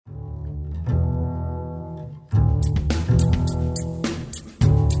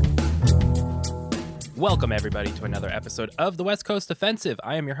Welcome, everybody, to another episode of the West Coast Offensive.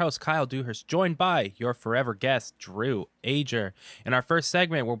 I am your host, Kyle Dewhurst, joined by your forever guest, Drew Ager. In our first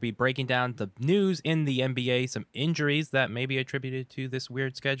segment, we'll be breaking down the news in the NBA, some injuries that may be attributed to this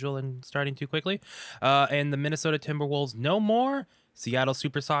weird schedule and starting too quickly, and the Minnesota Timberwolves no more. Seattle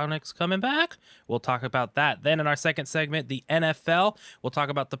Supersonics coming back. We'll talk about that. Then in our second segment, the NFL, we'll talk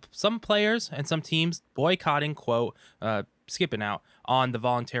about some players and some teams boycotting, quote, skipping out on the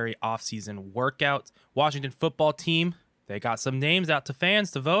voluntary offseason workouts. Washington football team, they got some names out to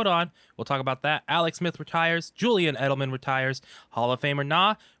fans to vote on. We'll talk about that. Alex Smith retires. Julian Edelman retires. Hall of Fame or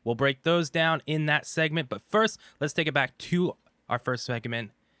nah? We'll break those down in that segment. But first, let's take it back to our first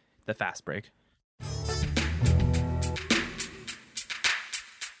segment, the fast break.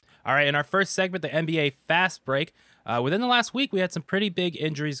 All right, in our first segment, the NBA fast break. Within the last week, we had some pretty big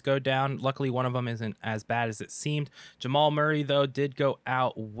injuries go down. Luckily, one of them isn't as bad as it seemed. Jamal Murray, though, did go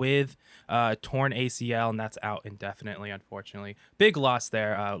out with torn ACL, and that's out indefinitely, unfortunately. Big loss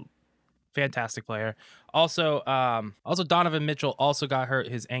there. Fantastic player. Also, Donovan Mitchell also got hurt.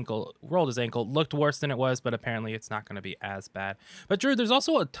 His ankle, rolled his ankle, looked worse than it was, but apparently it's not going to be as bad. But Drew, there's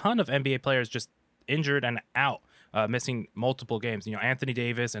also a ton of NBA players just injured and out. Missing multiple games. You know, Anthony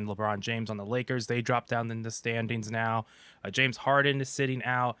Davis and LeBron James on the Lakers, they dropped down in the standings now. James Harden is sitting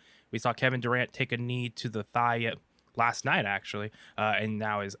out. We saw Kevin Durant take a knee to the thigh last night, actually, and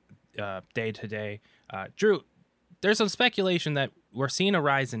now is day to day. Drew, there's some speculation that we're seeing a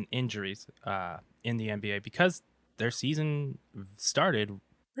rise in injuries in the NBA because their season started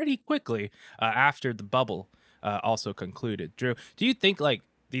pretty quickly after the bubble also concluded. Drew, do you think like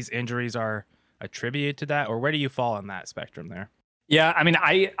these injuries are attributed to that, or where do you fall on that spectrum there? Yeah, I mean,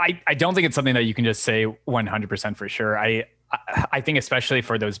 I don't think it's something that you can just say 100% for sure. I think especially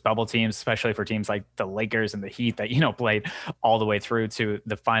for those bubble teams, especially for teams like the Lakers and the Heat that, played all the way through to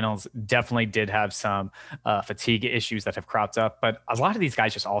the finals, definitely did have some fatigue issues that have cropped up. But a lot of these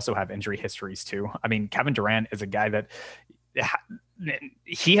guys just also have injury histories too. I mean, Kevin Durant is a guy that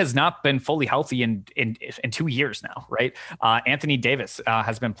he has not been fully healthy in 2 years now, right? Anthony Davis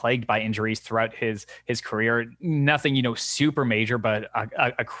has been plagued by injuries throughout his career. Nothing, super major, but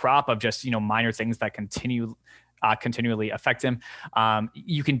a crop of just, minor things that continually affect him.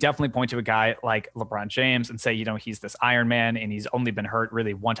 You can definitely point to a guy like LeBron James and say, he's this Iron Man and he's only been hurt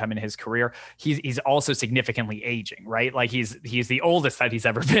really one time in his career. He's also significantly aging, right? Like he's the oldest that he's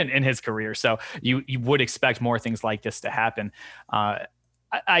ever been in his career. So you would expect more things like this to happen. I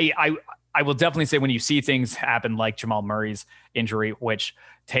will definitely say when you see things happen like Jamal Murray's injury, which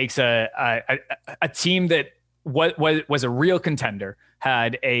takes a team that was a real contender,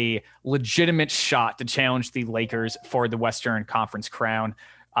 had a legitimate shot to challenge the Lakers for the Western Conference crown,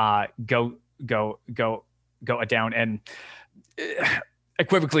 go down and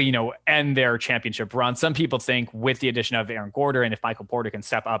equivocally, end their championship run. Some people think with the addition of Aaron Gordon, and if Michael Porter can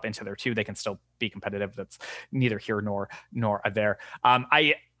step up into their two, they can still be competitive. That's neither here nor there.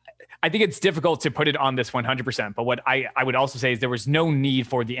 I think it's difficult to put it on this 100%, but what I would also say is there was no need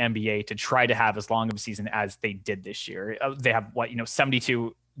for the NBA to try to have as long of a season as they did this year. They have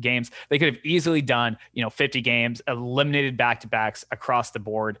 72 games. They could have easily done, 50 games, eliminated back-to-backs across the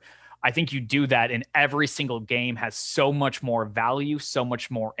board. I think you do that and every single game has so much more value, so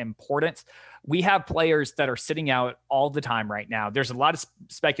much more importance. We have players that are sitting out all the time right now. There's a lot of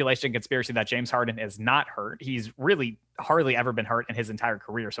speculation and conspiracy that James Harden is not hurt. He's really hardly ever been hurt in his entire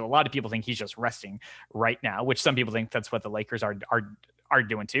career. So a lot of people think he's just resting right now, which some people think that's what the Lakers are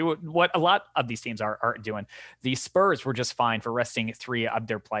doing too. What a lot of these teams are doing. The Spurs were just fine for resting 3 of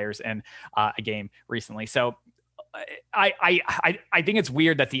their players in a game recently. So I think it's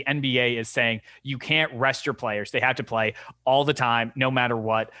weird that the NBA is saying you can't rest your players. They have to play all the time, no matter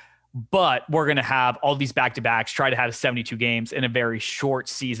what. But we're going to have all these back-to-backs, try to have 72 games in a very short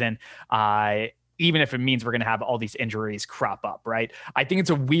season, even if it means we're going to have all these injuries crop up, right? I think it's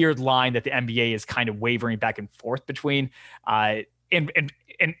a weird line that the NBA is kind of wavering back and forth between. And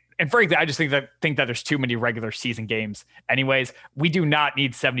frankly, I just think that there's too many regular season games. Anyways, we do not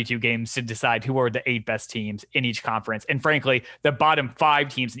need 72 games to decide who are the 8 best teams in each conference. And frankly, the bottom 5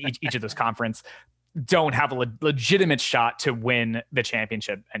 teams in each of those conference don't have a legitimate shot to win the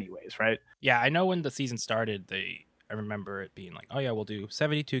championship anyways, right? Yeah, I know when the season started, I remember it being like, oh yeah, we'll do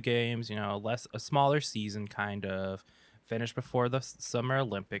 72 games, a smaller season kind of, finish before the Summer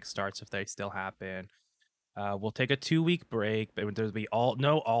Olympics starts if they still happen. We'll take a 2-week break, but there'll be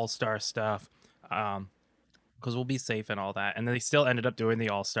no all-star stuff because we'll be safe and all that. And then they still ended up doing the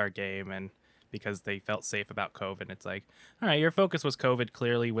all-star game, and because they felt safe about COVID. It's like, all right, your focus was COVID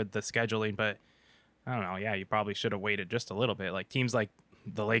clearly with the scheduling, but I don't know. Yeah, you probably should have waited just a little bit. Like teams like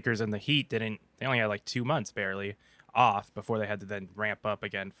the Lakers and the Heat they only had like 2 months barely off before they had to then ramp up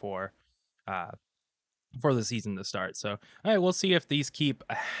again uh, for the season to start. So, all right, we'll see if these keep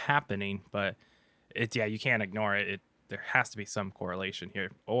happening, but you can't ignore it. There has to be some correlation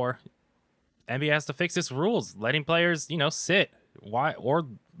here, or NBA has to fix its rules, letting players, sit. Why, or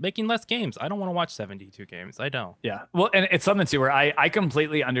making less games? I don't want to watch 72 games. I don't. Yeah. Well, and it's something too where I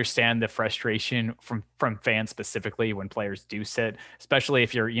completely understand the frustration from fans specifically when players do sit, especially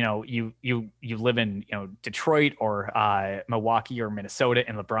if you're, you live in, Detroit or Milwaukee or Minnesota,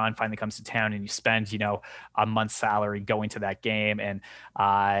 and LeBron finally comes to town and you spend, a month's salary going to that game. And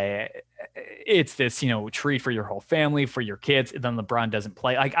it's this, treat for your whole family, for your kids. And then LeBron doesn't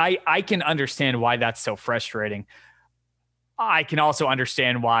play. Like I can understand why that's so frustrating. I can also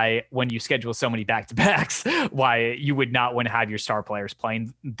understand why, when you schedule so many back-to-backs, why you would not want to have your star players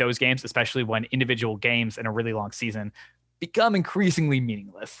playing those games, especially when individual games in a really long season become increasingly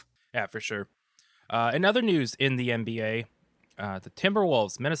meaningless. Yeah, for sure. In other news in the NBA,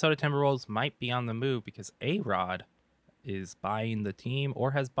 the Minnesota Timberwolves might be on the move because A-Rod is buying the team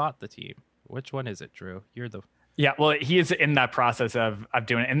or has bought the team. Which one is it, Drew? Yeah, well, he is in that process of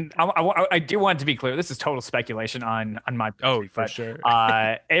doing it. And I do want to be clear, this is total speculation on my part. For sure.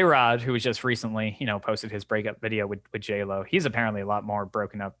 A-Rod, who was just recently, posted his breakup video with J-Lo, he's apparently a lot more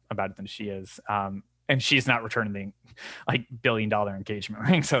broken up about it than she is. And she's not returning the $1 billion engagement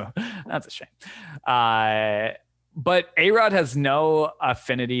ring. So that's a shame. But A-Rod has no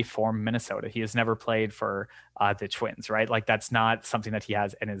affinity for Minnesota. He has never played for the Twins, right? Like, that's not something that he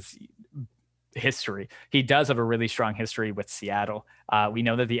has in his history. He does have a really strong history with Seattle. We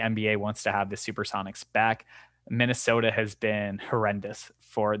know that the NBA wants to have the Supersonics back. Minnesota has been horrendous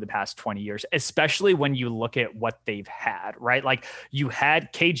for the past 20 years, especially when you look at what they've had, right? Like, you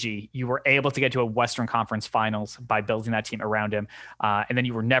had KG, you were able to get to a Western Conference Finals by building that team around him. And then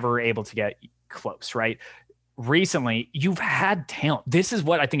you were never able to get close, right? Recently, you've had talent. This is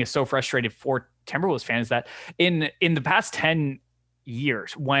what I think is so frustrating for Timberwolves fans, that in the past 10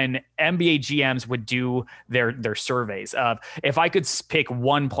 years, when NBA GMs would do their surveys of, if I could pick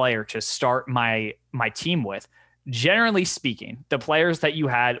one player to start my team with, generally speaking, the players that you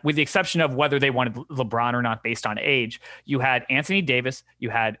had, with the exception of whether they wanted LeBron or not based on age, you had Anthony Davis,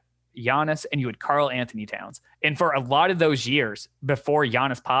 you had Giannis, and you had Karl Anthony Towns. And for a lot of those years before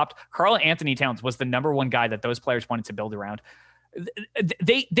Giannis popped, Karl Anthony Towns was the number one guy that those players wanted to build around.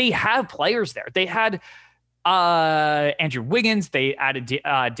 They have players there. They had Andrew Wiggins. They added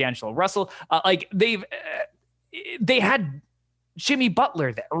D'Angelo Russell. They had Jimmy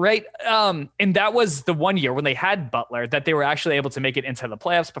Butler there, right? And that was the one year when they had Butler that they were actually able to make it into the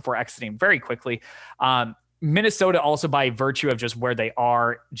playoffs before exiting very quickly. Minnesota also, by virtue of just where they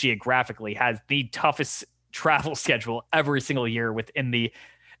are geographically, has the toughest travel schedule every single year within the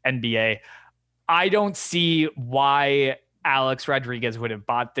NBA. I don't see why Alex Rodriguez would have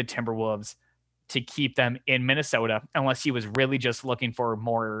bought the Timberwolves to keep them in Minnesota unless he was really just looking for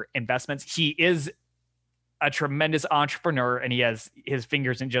more investments. He is a tremendous entrepreneur and he has his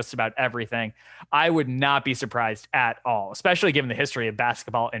fingers in just about everything. I would not be surprised at all, especially given the history of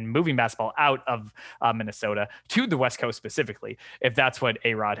basketball and moving basketball out of Minnesota to the West Coast specifically, if that's what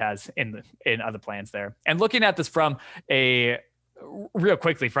A-Rod has in other plans there. And looking at this from real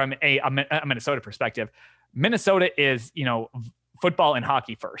quickly from a Minnesota perspective, Minnesota is, football and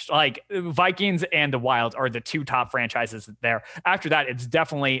hockey first. Like, Vikings and the Wild are the two top franchises there. After that, it's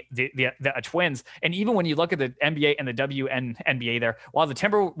definitely the Twins. And even when you look at the NBA and the WNBA there, while the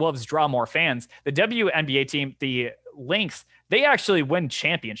Timberwolves draw more fans, the WNBA team, the Lynx, they actually win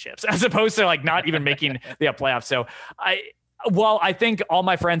championships as opposed to not even making the playoffs. So I think all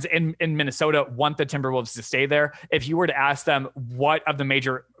my friends in Minnesota want the Timberwolves to stay there, if you were to ask them what of the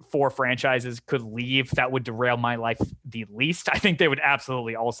major 4 franchises could leave that would derail my life the least, I think they would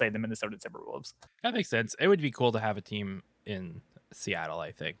absolutely all say the Minnesota Timberwolves. That makes sense. It would be cool to have a team in Seattle,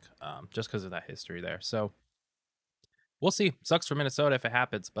 I think, just because of that history there. So we'll see. Sucks for Minnesota if it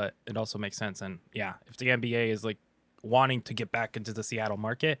happens, but it also makes sense. And yeah, if the NBA is wanting to get back into the Seattle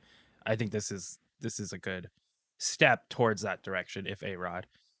market, I think this is a good step towards that direction if A-Rod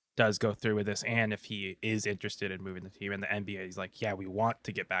does go through with this, and if he is interested in moving the team, and the NBA is like, yeah, we want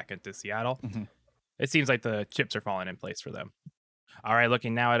to get back into Seattle. Mm-hmm. It seems like the chips are falling in place for them. All right,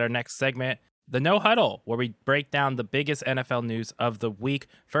 looking now at our next segment, the No Huddle, where we break down the biggest NFL news of the week.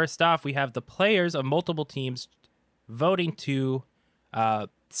 First off, we have the players of multiple teams voting to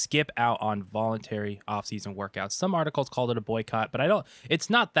skip out on voluntary offseason workouts. Some articles called it a boycott, but it's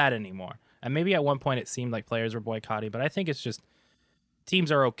not that anymore. And maybe at one point it seemed like players were boycotting, but I think it's just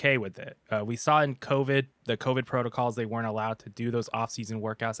teams are okay with it. We saw in the COVID protocols, they weren't allowed to do those off-season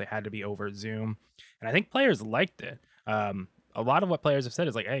workouts. They had to be over Zoom. And I think players liked it. A lot of what players have said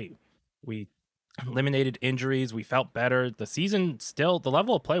is like, hey, we eliminated injuries. We felt better. The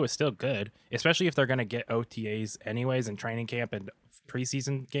level of play was still good, especially if they're going to get OTAs anyways in training camp and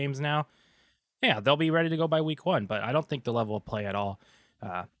preseason games now. Yeah, they'll be ready to go by week 1, but I don't think the level of play at all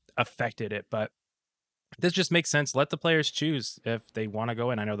affected it. But this just makes sense. Let the players choose if they want to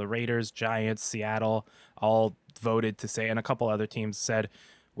go in. I know the Raiders, Giants, Seattle all voted to say, and a couple other teams said,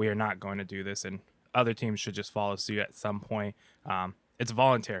 we are not going to do this. And other teams should just follow suit at some point. It's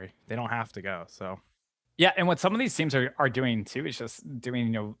voluntary. They don't have to go. So yeah, and what some of these teams are doing too is just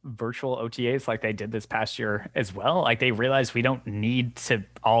doing, virtual OTAs like they did this past year as well. Like they realize we don't need to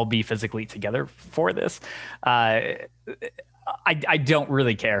all be physically together for this. I don't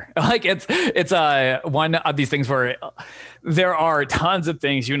really care. Like it's one of these things where there are tons of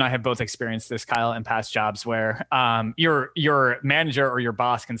things. You and I have both experienced this, Kyle, in past jobs where your manager or your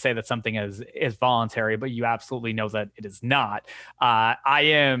boss can say that something is voluntary, but you absolutely know that it is not. I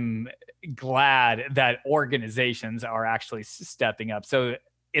am glad that organizations are actually stepping up. So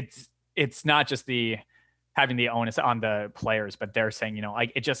it's not just having the onus on the players, but they're saying,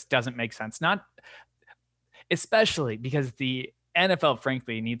 like it just doesn't make sense. Not especially because the NFL,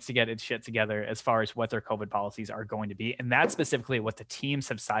 frankly, needs to get its shit together as far as what their COVID policies are going to be. And that's specifically what the teams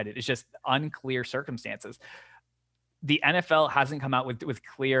have cited. It's just unclear circumstances. The NFL hasn't come out with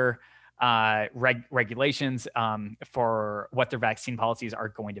clear regulations for what their vaccine policies are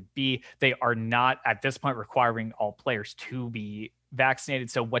going to be. They are not at this point requiring all players to be vaccinated.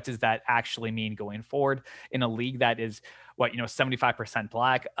 So what does that actually mean going forward in a league that is 75%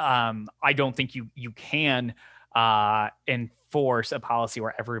 Black? I don't think you can enforce a policy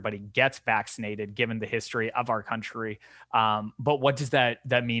where everybody gets vaccinated given the history of our country. But what does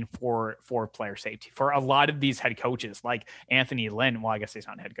that mean for player safety? For a lot of these head coaches like Anthony Lynn, well, I guess he's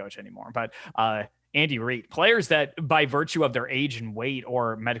not a head coach anymore, but Andy Reid, players that by virtue of their age and weight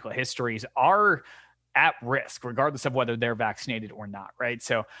or medical histories are at risk, regardless of whether they're vaccinated or not. Right.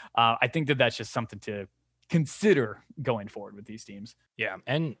 So I think that's just something to consider going forward with these teams. Yeah.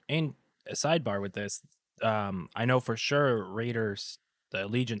 And a sidebar with this, I know for sure Raiders, the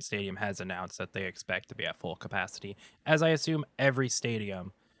Allegiant Stadium has announced that they expect to be at full capacity, as I assume every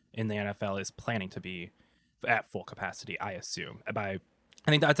stadium in the NFL is planning to be at full capacity, I assume. I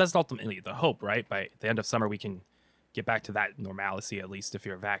think that's ultimately the hope, right? By the end of summer, we can get back to that normalcy, at least if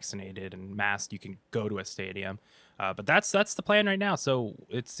you're vaccinated and masked, you can go to a stadium. But that's the plan right now. So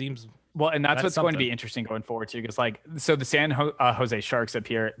it seems... Well, and that's what's going to be interesting going forward too, because so the San Jose Sharks up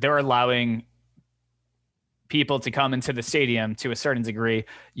here, they're allowing people to come into the stadium to a certain degree.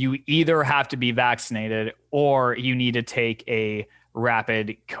 You either have to be vaccinated or you need to take a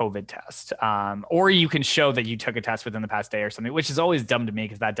rapid COVID test, or you can show that you took a test within the past day or something, which is always dumb to me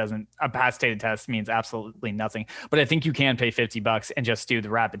because a past day test means absolutely nothing. But I think you can pay $50 and just do the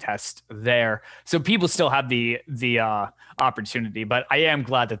rapid test there. So people still have the opportunity, but I am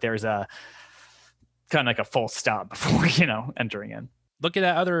glad that there's a kind of like a full stop before, entering in. Looking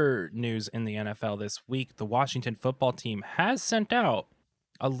at other news in the NFL this week, the Washington football team has sent out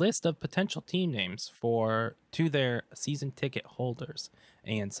a list of potential team names to their season ticket holders.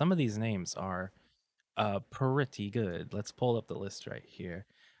 And some of these names are pretty good. Let's pull up the list right here.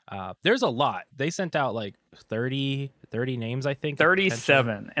 There's a lot. They sent out like 30 names, I think.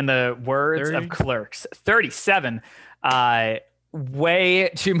 37 in the words 30? Of Clerks. 37.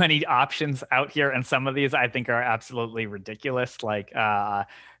 Way too many options out here, and some of these I think are absolutely ridiculous. Like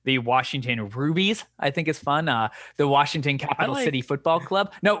the Washington Rubies, I think is fun. The Washington Capital City Football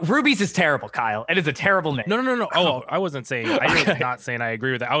Club. No, Rubies is terrible, Kyle. It is a terrible name. No. Oh, I wasn't saying. I was not saying I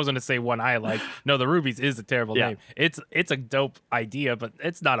agree with that. I was going to say one I like. No, the Rubies is a terrible name. It's a dope idea, but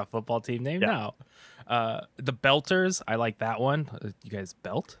it's not a football team name. Yeah. No. The Belters, I like that one. You guys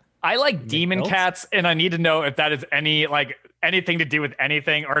belt? I like Demon Cats, and I need to know if that is anything to do with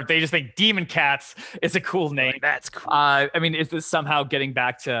anything, or if they just think Demon Cats is a cool name. That's cool. I mean, is this somehow getting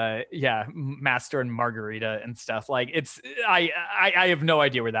back to Master and Margarita and stuff? Like I have no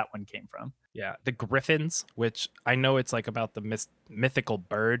idea where that one came from. Yeah, the Griffins, which I know it's like about the mythical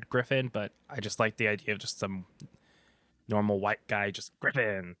bird Griffin, but I just like the idea of just some normal white guy, just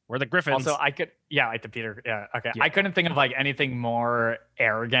Griffin. We're the Griffins. Also, like the Peter. Yeah, okay. Yeah. I couldn't think of like anything more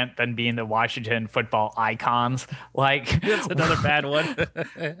arrogant than being the Washington football icons. Like that's another bad one.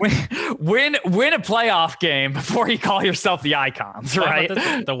 win a playoff game before you call yourself the icons, right?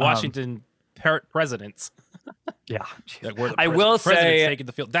 The Washington presidents. Yeah, like I will say taking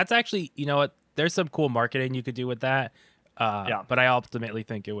the field. That's actually, you know what? There's some cool marketing you could do with that. Yeah. But I ultimately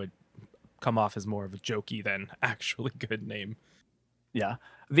think it would come off as more of a jokey than actually good name. Yeah.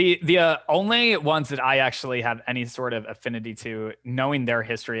 The only ones that I actually have any sort of affinity to, knowing their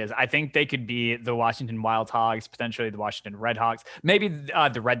history, is I think they could be the Washington Wild Hogs, potentially the Washington Red Hawks, maybe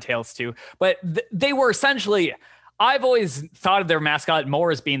the Red Tails too. But they were essentially, I've always thought of their mascot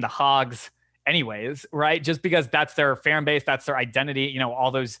more as being the Hogs anyways, right? Just because that's their fan base, that's their identity, you know, all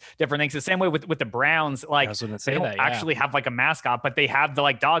those different things. The same way with the Browns, like they don't actually have like a mascot, but they have the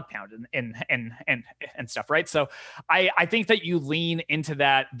like dog pound and stuff, right? So I think that you lean into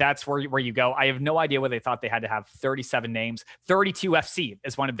that. That's where you go. I have no idea why they thought they had to have 37 names. 32 FC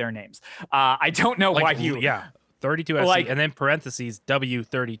is one of their names. I don't know like, why you 32 FC like, and then parentheses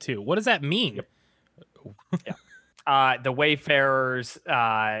W32. What does that mean? Yep. Yeah. The Wayfarers,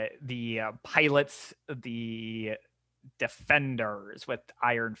 the Pilots, the Defenders with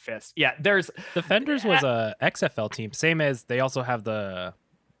Iron Fist. Yeah, there's Defenders was a XFL team, same as they also have the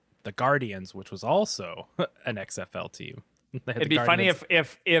Guardians, which was also an XFL team. It'd be funny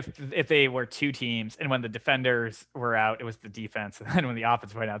if they were two teams, and when the defenders were out, it was the defense, and then when the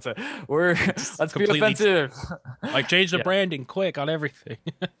offense went out, so let's be offensive. Like change the branding quick on everything.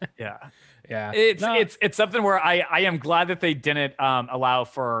 Yeah. Yeah, it's something where I am glad that they didn't allow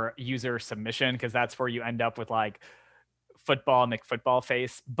for user submission, because that's where you end up with like football McFootball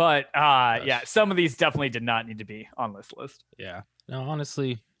face. But yeah, some of these definitely did not need to be on this list. Yeah, no,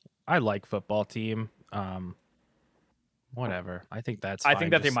 honestly, I like football team. Whatever, I think that's fine. I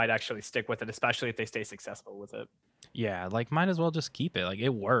think that they might actually stick with it, especially if they stay successful with it. Yeah, like might as well just keep it. Like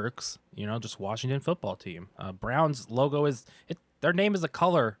it works, you know. Just Washington football team. Browns logo is it. Their name is a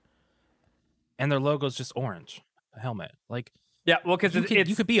color. And their logo is just orange, a helmet. Like, yeah, well, because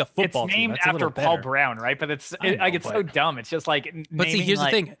you could be a football team. It's named after Paul Brown, right? But it's so dumb. It's just like. But see, here's the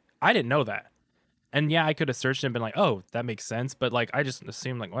thing. I didn't know that, and yeah, I could have searched and been like, oh, that makes sense. But like, I just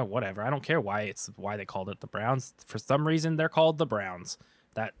assumed like, well, whatever. I don't care why they called it the Browns. For some reason, they're called the Browns.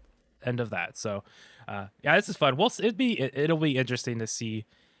 That end of that. So, yeah, this is fun. It'll be interesting to see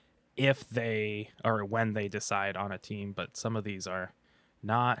if they or when they decide on a team. But some of these are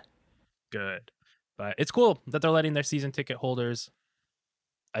not good, but it's cool that they're letting their season ticket holders,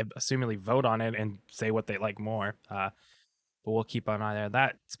 I assumingly, vote on it and say what they like more. But we'll keep an eye on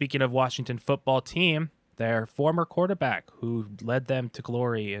that. Speaking of Washington football team, their former quarterback who led them to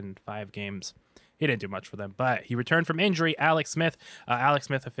glory in 5 games, he didn't do much for them, but he returned from injury. Alex Smith. Alex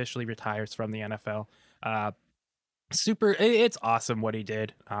Smith officially retires from the NFL. It's awesome what he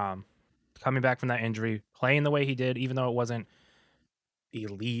did. Coming back from that injury, playing the way he did, even though it wasn't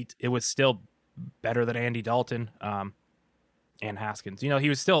elite, it was still better than Andy Dalton and Haskins. You know, he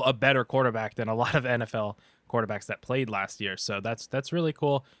was still a better quarterback than a lot of NFL quarterbacks that played last year. So that's really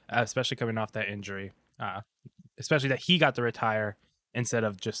cool, especially coming off that injury. Especially that he got to retire instead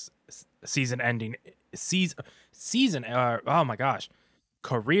of just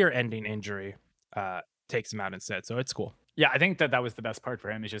career-ending injury takes him out instead. So it's cool. Yeah, I think that was the best part for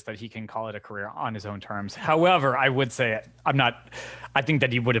him, is just that he can call it a career on his own terms. However, I would say I think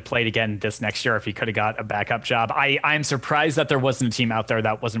that he would have played again this next year if he could have got a backup job. I'm surprised that there wasn't a team out there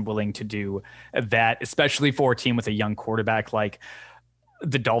that wasn't willing to do that, especially for a team with a young quarterback like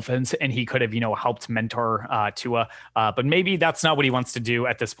the Dolphins, and he could have, helped mentor Tua. But maybe that's not what he wants to do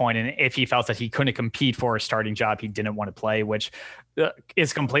at this point. And if he felt that he couldn't compete for a starting job, he didn't want to play, which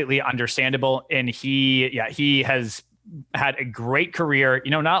is completely understandable. And he has had a great career,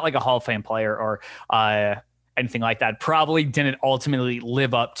 not like a Hall of Fame player or anything like that. Probably didn't ultimately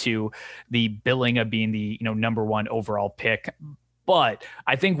live up to the billing of being the number 1 overall pick. But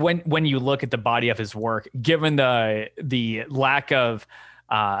I think when you look at the body of his work, given the lack of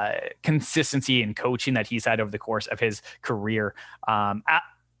consistency in coaching that he's had over the course of his career,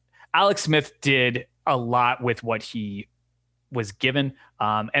 Alex Smith did a lot with what he was given.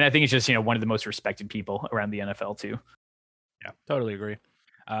 And I think it's just, one of the most respected people around the NFL too. Yeah, totally agree.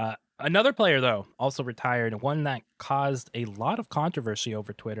 Another player, though, also retired, one that caused a lot of controversy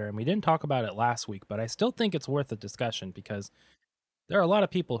over Twitter, and we didn't talk about it last week, but I still think it's worth a discussion because there are a lot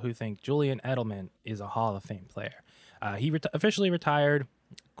of people who think Julian Edelman is a Hall of Fame player. He officially retired.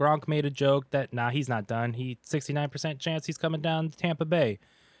 Gronk made a joke that, he's not done. 69% chance he's coming down to Tampa Bay.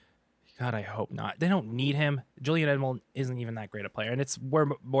 God, I hope not. They don't need him. Julian Edelman isn't even that great a player. And it's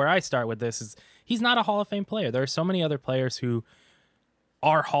where I start with this is he's not a Hall of Fame player. There are so many other players who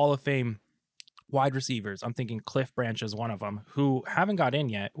are Hall of Fame wide receivers. I'm thinking Cliff Branch is one of them who haven't got in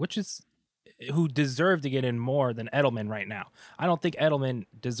yet, who deserve to get in more than Edelman right now. I don't think Edelman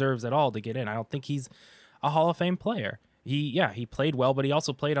deserves at all to get in. I don't think he's a Hall of Fame player. He played well, but he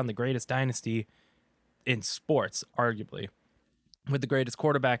also played on the greatest dynasty in sports, arguably, with the greatest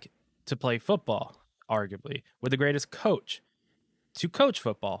quarterback to play football, arguably, with the greatest coach to coach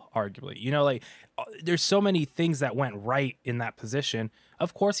football, arguably. You know, like there's so many things that went right in that position.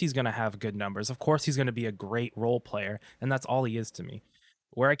 Of course, he's going to have good numbers. Of course, he's going to be a great role player. And that's all he is to me.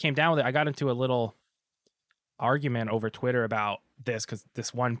 Where I came down with it, I got into a little argument over Twitter about this because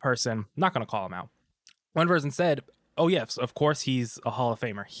this one person, I'm not going to call him out. One person said, oh, yes, of course, he's a Hall of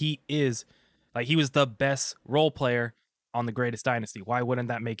Famer. He is like, he was the best role player on the Greatest Dynasty. Why wouldn't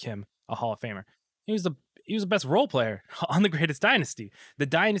that make him a Hall of Famer? He was the best role player on the Greatest Dynasty. The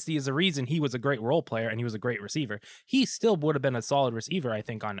Dynasty is the reason he was a great role player and he was a great receiver. He still would have been a solid receiver, I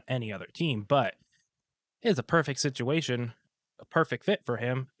think, on any other team, but it's a perfect situation, a perfect fit for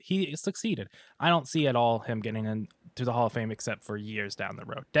him. He succeeded. I don't see at all him getting into the Hall of Fame except for years down the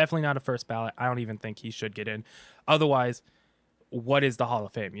road. Definitely not a first ballot. I don't even think he should get in. Otherwise, what is the Hall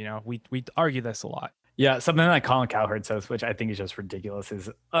of Fame? You know, we argue this a lot. Yeah, something like Colin Cowherd says, which I think is just ridiculous, is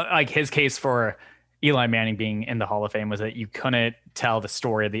like his case for Eli Manning being in the Hall of Fame was that you couldn't tell the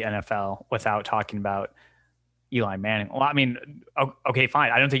story of the NFL without talking about Eli Manning. Well, I mean, okay,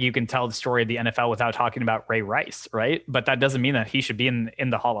 fine. I don't think you can tell the story of the NFL without talking about Ray Rice, right? But that doesn't mean that he should be in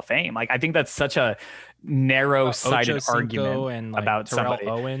the Hall of Fame. Like, I think that's such a narrow-sighted argument and, like, about Terrell somebody.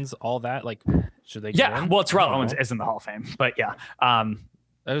 Owens, all that. Like, should they get in? Well, Terrell Owens is in the Hall of Fame, but yeah.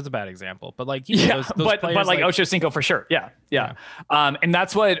 That was a bad example, but like, you know, those but players, like Ocho Cinco for sure. Yeah. And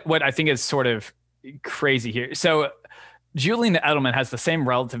that's what I think is sort of crazy here. So Julian Edelman has the same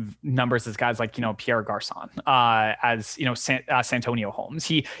relative numbers as guys like, you know, Pierre Garçon, as, you know, Santonio Holmes.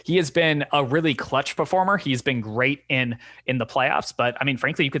 He has been a really clutch performer. He's been great in the playoffs, but I mean,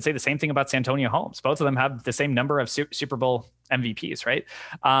 frankly, you could say the same thing about Santonio Holmes. Both of them have the same number of Super Bowl MVPs, right?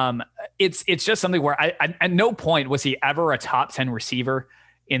 It's just something where I at no point was he ever a top 10 receiver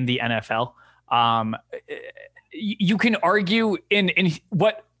in the NFL. You can argue in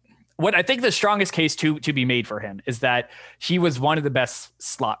what I think the strongest case to be made for him is that he was one of the best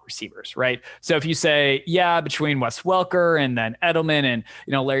slot receivers, right? So if you say, yeah, between Wes Welker and then Edelman and,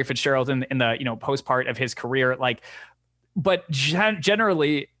 you know, Larry Fitzgerald in the, you know, post part of his career, like, but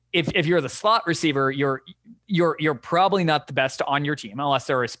generally, if you're the slot receiver, you're probably not the best on your team unless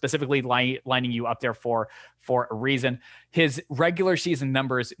they're specifically lining you up there for a reason. His regular season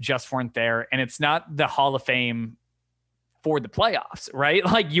numbers just weren't there, and it's not the Hall of Fame for the playoffs, right?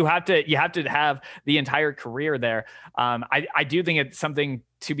 Like you have to have the entire career there. I do think it's something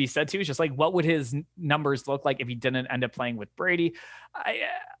to be said too. It's just like, what would his numbers look like if he didn't end up playing with Brady?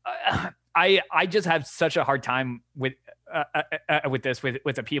 I just have such a hard time with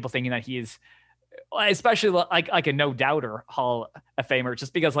the people thinking that he is, especially like a no doubter Hall of Famer,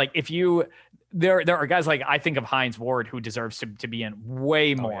 just because like if you there are guys like I think of Hines Ward who deserves to be in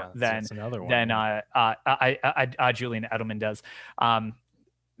way more than Julian Edelman does.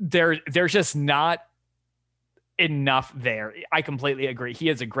 There's just not enough there. I completely agree. He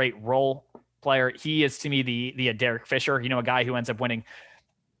is a great role player. He is to me the Derek Fisher, you know, a guy who ends up winning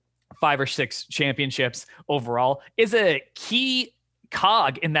 5 or 6 championships overall, is a key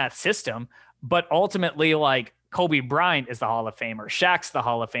cog in that system. But ultimately, like Kobe Bryant is the Hall of Famer, Shaq's the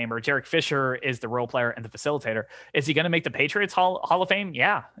Hall of Famer, Derek Fisher is the role player and the facilitator. Is he going to make the Patriots Hall of Fame?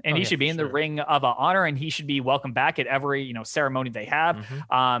 Yeah, and he should be in the Ring of Honor, and he should be welcomed back at every, you know, ceremony they have.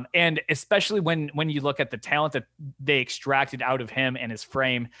 Mm-hmm. And especially when you look at the talent that they extracted out of him and his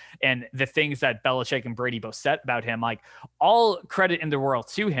frame, and the things that Belichick and Brady both said about him, like all credit in the world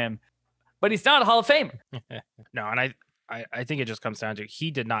to him, but he's not a Hall of Famer. No, and I think it just comes down to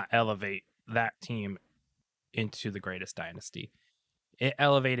he did not elevate that team into the Greatest Dynasty. It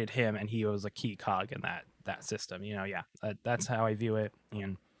elevated him, and he was a key cog in that system. You know, that's how I view it.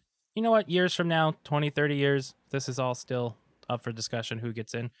 And you know what? Years from now, 20, 30 years, this is all still up for discussion, who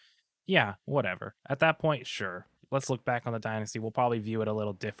gets in. Yeah, whatever. At that point, sure. Let's look back on the dynasty. We'll probably view it a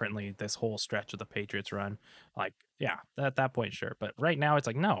little differently, this whole stretch of the Patriots run. Like, yeah, at that point, sure. But right now, it's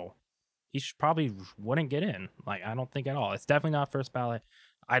like, no, he probably wouldn't get in. Like, I don't think at all. It's definitely not first ballot.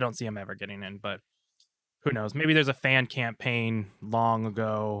 I don't see him ever getting in, but who knows? Maybe there's a fan campaign long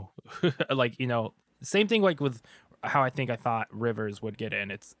ago. Like, you know, same thing like with how I thought Rivers would get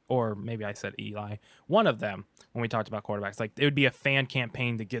in. Or maybe I said Eli. One of them, when we talked about quarterbacks, like it would be a fan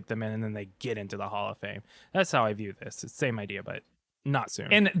campaign to get them in, and then they get into the Hall of Fame. That's how I view this. It's the same idea, but not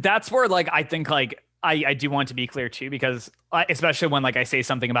soon. And that's where, like, I think, like, I do want to be clear too, because especially when, like, I say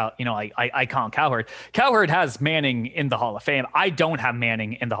something about, you know, I call Cowherd. Cowherd has Manning in the Hall of Fame. I don't have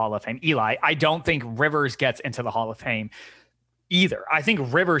Manning in the Hall of Fame. Eli, I don't think Rivers gets into the Hall of Fame either. I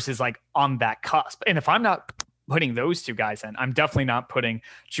think Rivers is like on that cusp. And if I'm not putting those two guys in. I'm definitely not putting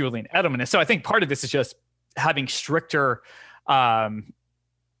Julian Edelman in. So I think part of this is just having a stricter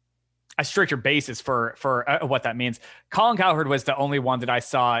basis for what that means. Colin Cowherd was the only one that I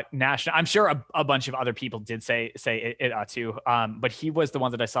saw national. I'm sure a bunch of other people did say it too, but he was the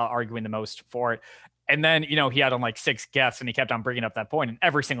one that I saw arguing the most for it. And then, he had on like 6 guests and he kept on bringing up that point, and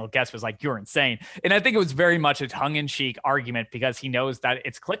every single guest was like, "You're insane." And I think it was very much a tongue-in-cheek argument because he knows that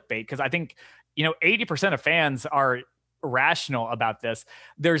it's clickbait. Because I think, 80% of fans are rational about this.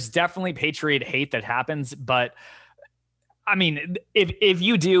 There's definitely Patriot hate that happens, but I mean, if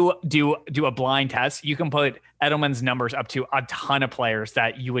you do a blind test, you can put Edelman's numbers up to a ton of players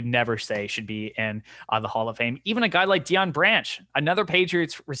that you would never say should be in the Hall of Fame. Even a guy like Deion Branch, another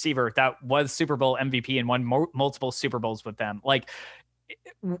Patriots receiver that was Super Bowl MVP and won multiple Super Bowls with them. Like,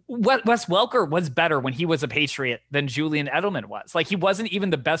 Wes Welker was better when he was a Patriot than Julian Edelman was. Like, he wasn't even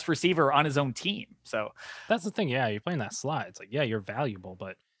the best receiver on his own team. So that's the thing. Yeah, you're playing that slot. It's like, yeah, you're valuable,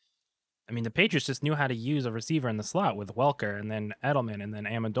 but I mean, the Patriots just knew how to use a receiver in the slot with Welker and then Edelman and then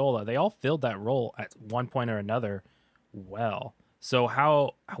Amendola. They all filled that role at one point or another well.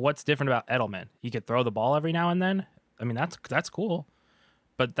 So what's different about Edelman? He could throw the ball every now and then. I mean, that's cool.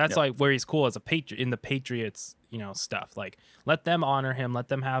 But that's like where he's cool as a Patriot in the Patriots, stuff. Like, let them honor him. Let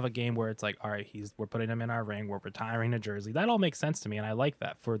them have a game where it's like, all right, we're putting him in our ring. We're retiring a jersey. That all makes sense to me, and I like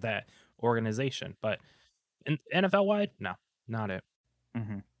that for that organization. But in NFL wide, no, not it.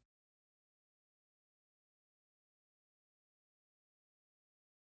 Mm-hmm.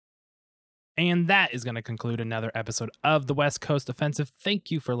 And that is going to conclude another episode of the West Coast Offensive. Thank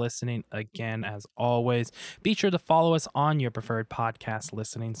you for listening again, as always. Be sure to follow us on your preferred podcast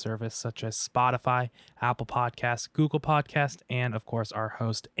listening service, such as Spotify, Apple Podcasts, Google Podcasts, and, of course, our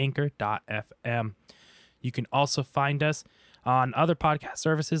host, Anchor.fm. You can also find us on other podcast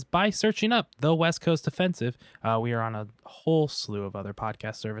services by searching up the West Coast Offensive. We are on a whole slew of other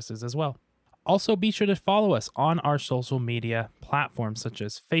podcast services as well. Also, be sure to follow us on our social media platforms such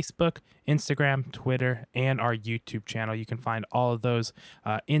as Facebook, Instagram, Twitter, and our YouTube channel. You can find all of those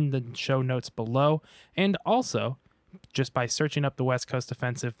in the show notes below. And also, just by searching up the West Coast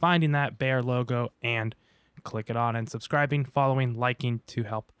Offensive, finding that bear logo, and click it on and subscribing, following, liking to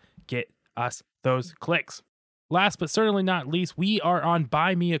help get us those clicks. Last but certainly not least, we are on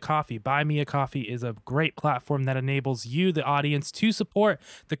Buy Me a Coffee. Buy Me a Coffee is a great platform that enables you, the audience, to support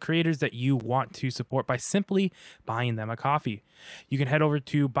the creators that you want to support by simply buying them a coffee. You can head over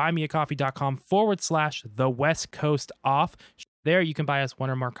to buymeacoffee.com/the West Coast off. There you can buy us one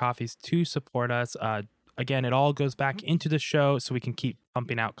or more coffees to support us. Again, it all goes back into the show so we can keep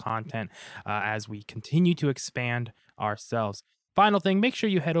pumping out content as we continue to expand ourselves. Final thing, make sure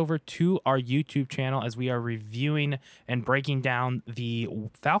you head over to our YouTube channel as we are reviewing and breaking down the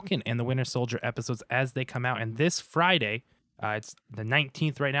Falcon and the Winter Soldier episodes as they come out. And this Friday, it's the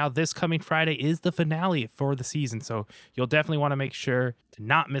 19th right now, this coming Friday is the finale for the season. So you'll definitely want to make sure to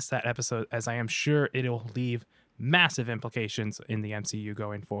not miss that episode, as I am sure it'll leave massive implications in the MCU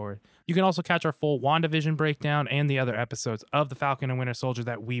going forward. You can also catch our full WandaVision breakdown and the other episodes of the Falcon and Winter Soldier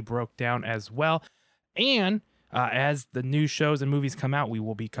that we broke down as well. And as the new shows and movies come out, we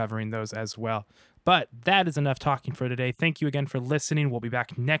will be covering those as well. But that is enough talking for today. Thank you again for listening. We'll be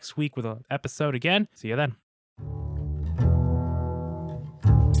back next week with an episode again. See you then.